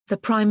The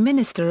Prime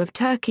Minister of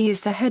Turkey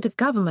is the head of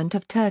government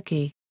of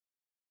Turkey.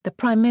 The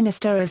Prime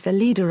Minister is the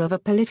leader of a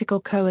political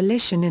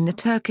coalition in the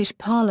Turkish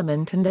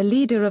parliament and the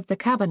leader of the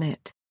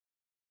cabinet.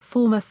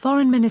 Former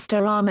Foreign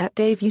Minister Ahmet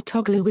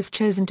Davutoglu was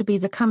chosen to be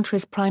the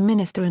country's Prime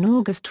Minister in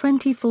August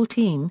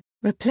 2014,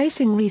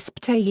 replacing Recep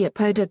Tayyip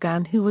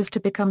Erdogan, who was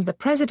to become the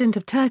President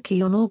of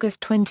Turkey on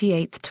August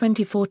 28,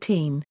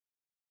 2014.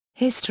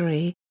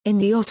 History: in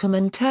the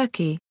Ottoman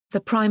Turkey, the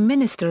Prime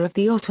Minister of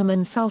the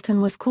Ottoman Sultan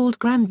was called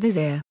Grand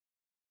Vizier.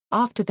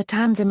 After the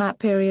Tanzimat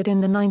period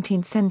in the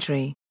 19th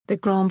century, the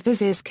Grand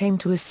Viziers came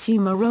to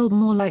assume a role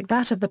more like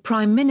that of the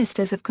Prime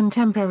Ministers of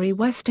contemporary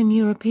Western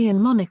European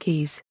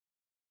monarchies.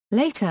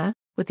 Later,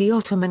 with the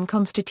Ottoman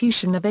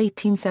Constitution of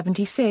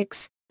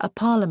 1876, a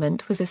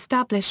parliament was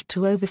established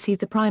to oversee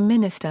the Prime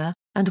Minister,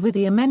 and with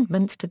the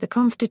amendments to the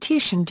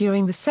constitution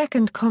during the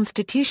Second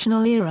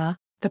Constitutional Era,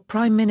 the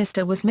Prime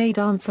Minister was made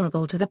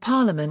answerable to the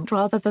parliament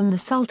rather than the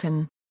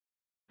Sultan.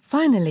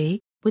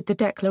 Finally, with the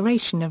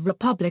Declaration of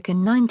Republic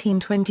in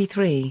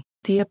 1923,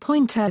 the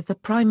appointer of the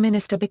Prime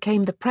Minister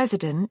became the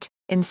President,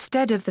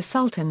 instead of the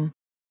Sultan.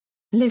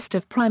 List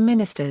of Prime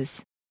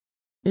Ministers.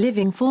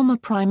 Living former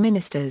Prime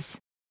Ministers.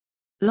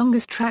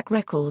 Longest track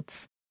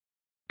records.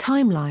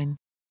 Timeline.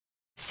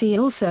 See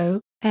also,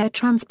 Air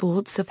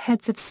transports of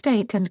heads of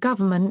state and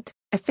government,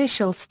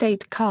 official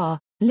state car,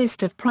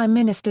 List of Prime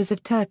Ministers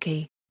of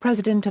Turkey,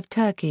 President of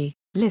Turkey,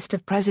 List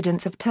of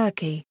Presidents of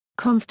Turkey,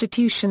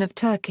 Constitution of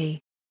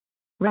Turkey.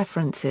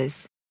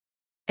 References.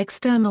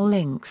 External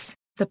links: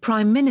 The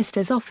Prime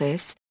Minister's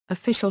Office,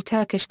 Official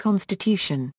Turkish Constitution.